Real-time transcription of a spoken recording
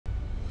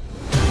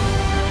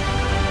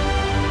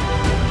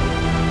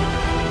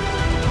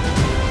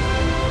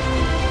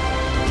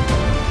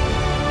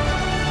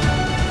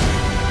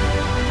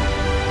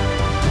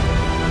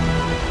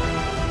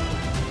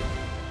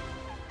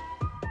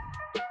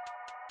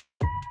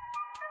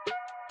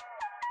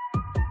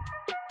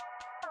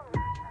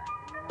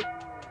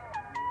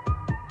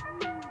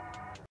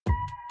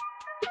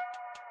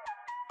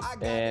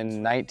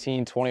In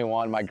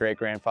 1921, my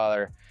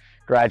great-grandfather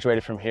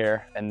graduated from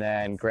here, and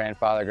then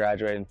grandfather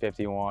graduated in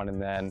 51,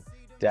 and then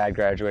dad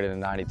graduated in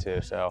 92.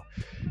 So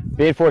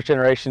being fourth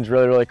generation is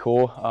really, really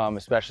cool,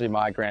 especially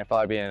my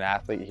grandfather being an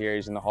athlete here.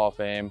 He's in the Hall of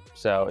Fame.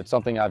 So it's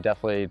something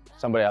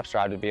somebody I've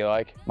strived to be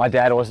like. My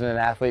dad wasn't an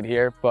athlete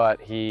here, but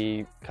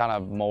he kind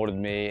of molded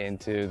me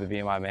into the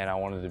VMI man I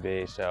wanted to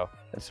be. So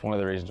that's one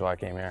of the reasons why I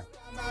came here.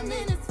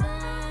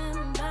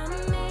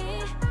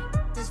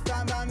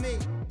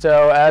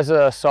 So as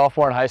a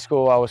sophomore in high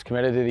school, I was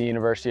committed to the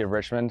University of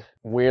Richmond.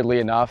 Weirdly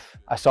enough,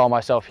 I saw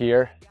myself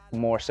here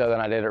more so than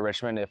I did at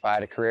Richmond if I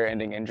had a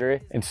career-ending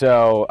injury. And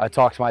so I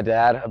talked to my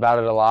dad about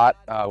it a lot.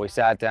 We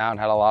sat down,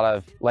 had a lot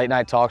of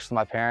late-night talks with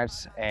my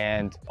parents,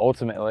 and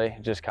ultimately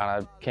just kind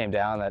of came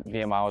down that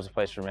VMI was a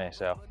place for me.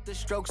 So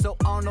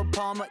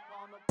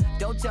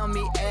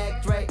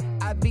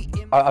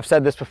I've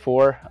said this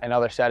before in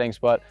other settings,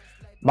 but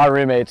my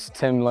roommates,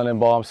 Tim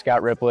Lindenbaum,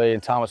 Scott Ripley,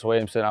 and Thomas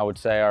Williamson, I would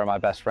say are my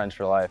best friends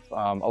for life,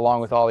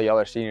 along with all the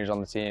other seniors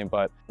on the team.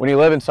 But when you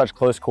live in such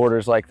close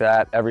quarters like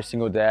that every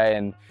single day,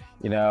 and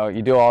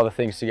you do all the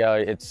things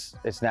together,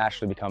 it's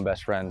naturally become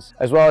best friends.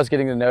 As well as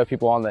getting to know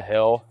people on the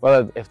hill,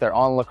 whether if they're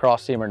on the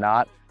lacrosse team or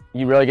not,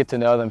 you really get to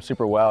know them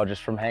super well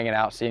just from hanging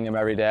out, seeing them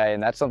every day.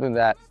 And that's something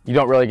that you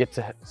don't really get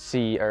to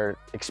see or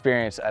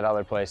experience at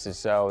other places.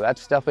 So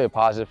that's definitely a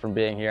positive from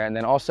being here. And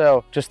then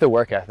also just the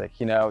work ethic.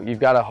 You've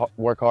got to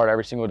work hard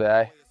every single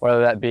day,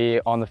 whether that be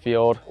on the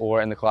field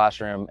or in the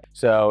classroom.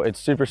 So it's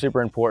super,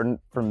 super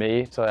important for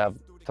me to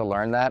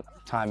learn that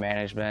time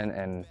management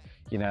and,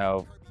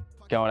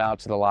 going out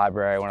to the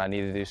library when I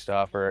need to do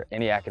stuff or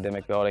any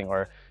academic building,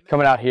 or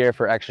coming out here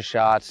for extra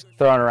shots,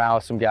 throwing around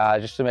with some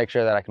guys just to make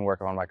sure that I can work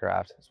on my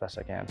craft as best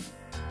I can.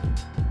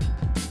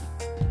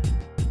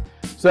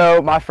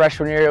 So my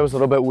freshman year, it was a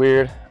little bit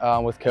weird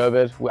with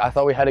COVID. I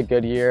thought we had a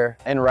good year.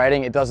 In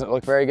writing, it doesn't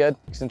look very good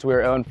since we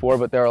were 0-4,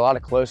 but there were a lot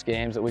of close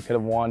games that we could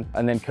have won.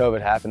 And then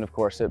COVID happened, of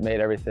course, it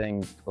made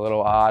everything a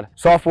little odd.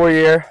 Sophomore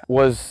year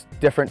was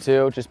different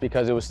too, just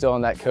because it was still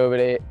in that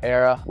COVID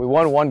era. We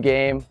won one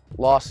game,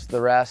 lost the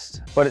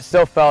rest, but it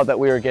still felt that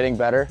we were getting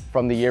better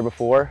from the year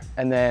before.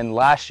 And then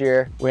last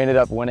year, we ended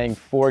up winning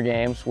 4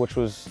 games, which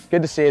was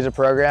good to see as a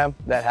program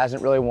that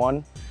hasn't really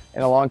won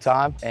in a long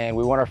time. And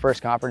we won our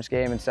first conference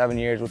game in 7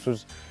 years, which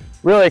was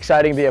really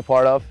exciting to be a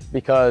part of,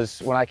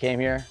 because when I came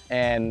here,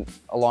 and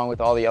along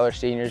with all the other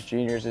seniors,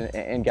 juniors,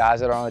 and guys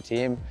that are on the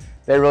team,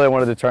 they really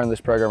wanted to turn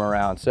this program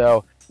around.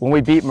 So when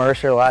we beat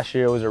Mercer last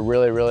year, it was a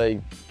really,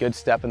 really good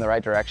step in the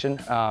right direction.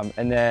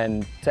 And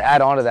then to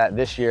add on to that,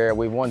 this year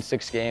we've won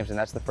 6 games, and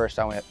that's the first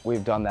time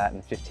we've done that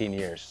in 15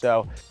 years.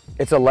 So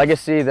it's a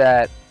legacy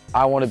that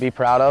I want to be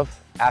proud of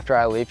after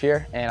I leave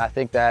here, and I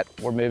think that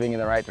we're moving in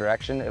the right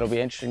direction. It'll be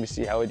interesting to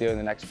see how we do in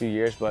the next few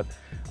years, but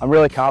I'm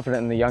really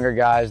confident in the younger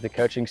guys, the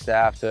coaching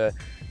staff, to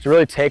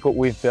really take what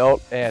we've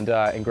built and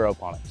grow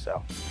upon it.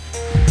 So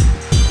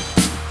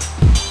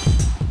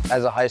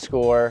as a high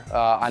schooler,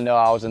 I know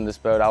I was in this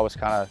boat. I was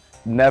kind of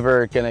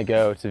never gonna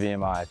go to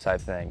VMI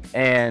type thing,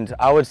 and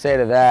I would say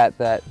to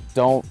that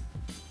don't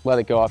let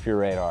it go off your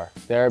radar.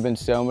 There have been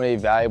so many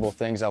valuable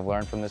things I've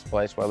learned from this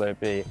place, whether it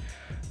be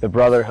the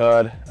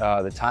brotherhood,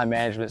 the time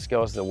management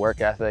skills, the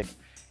work ethic,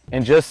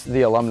 and just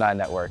the alumni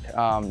network.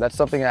 That's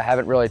something I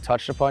haven't really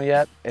touched upon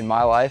yet in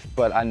my life,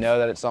 but I know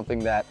that it's something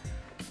that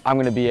I'm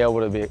gonna be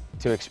able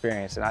to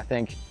experience. And I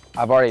think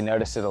I've already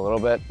noticed it a little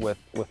bit with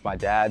my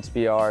dad's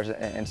BRs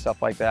and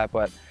stuff like that,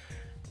 but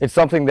it's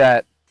something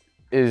that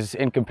is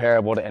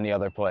incomparable to any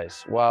other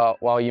place.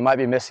 While you might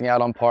be missing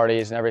out on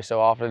parties and every so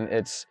often,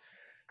 it's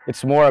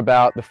more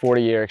about the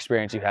 40-year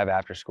experience you have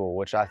after school,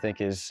 which I think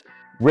is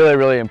really,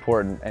 really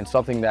important, and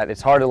something that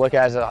it's hard to look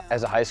at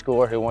as a high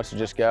schooler who wants to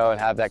just go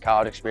and have that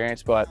college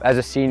experience. But as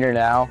a senior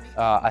now,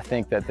 I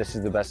think that this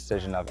is the best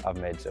decision I've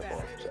made so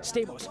far. So.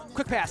 Stamos,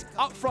 quick pass,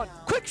 out front,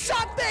 quick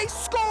shot, they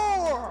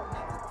score!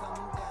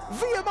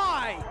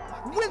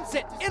 VMI wins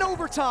it in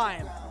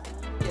overtime.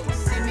 They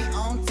see me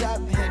on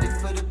top, headed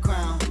for the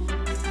crown.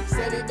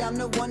 Said it, I'm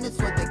the one, that's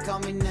what they call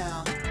me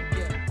now.